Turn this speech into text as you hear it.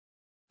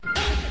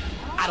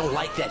I don't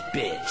like that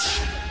bitch.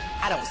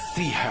 I don't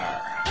see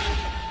her.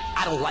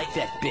 I don't like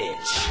that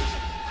bitch.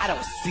 I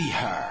don't see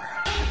her.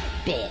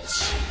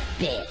 Bitch,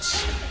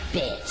 bitch,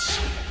 bitch,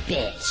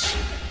 bitch,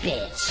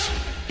 bitch,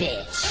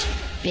 bitch,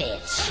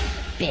 bitch,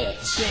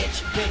 bitch.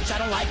 Bitch, bitch, I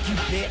don't like you,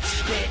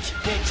 bitch, bitch,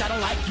 bitch, I don't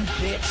like you,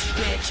 bitch,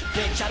 bitch,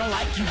 bitch, I don't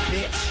like you,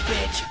 bitch,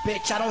 bitch,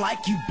 bitch, I don't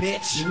like you,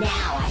 bitch.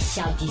 Now I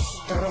shall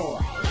destroy.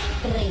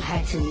 Bring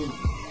her to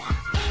me.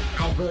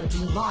 I will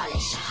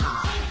demolish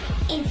her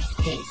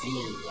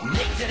instantly.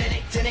 Nick to the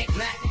nick to nick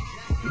knack.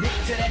 Nick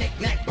to the nick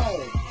knack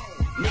boom.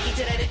 Nicky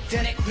to the nick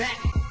to nick knack.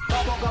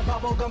 Bubblegum,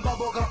 bubblegum,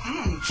 bubblegum,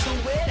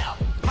 chew it up.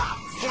 Pop,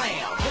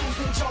 slam. Who's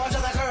in charge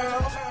of the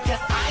girls?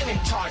 Yes, I'm in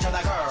charge of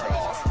the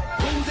girls.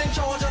 Who's in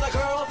charge of the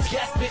girls?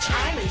 Yes, bitch,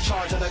 I'm in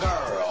charge of the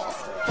girls.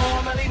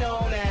 Formerly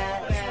known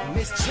as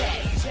Miss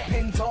J.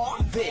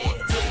 Pintor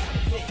Biz.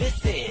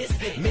 This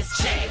is Miss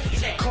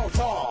J.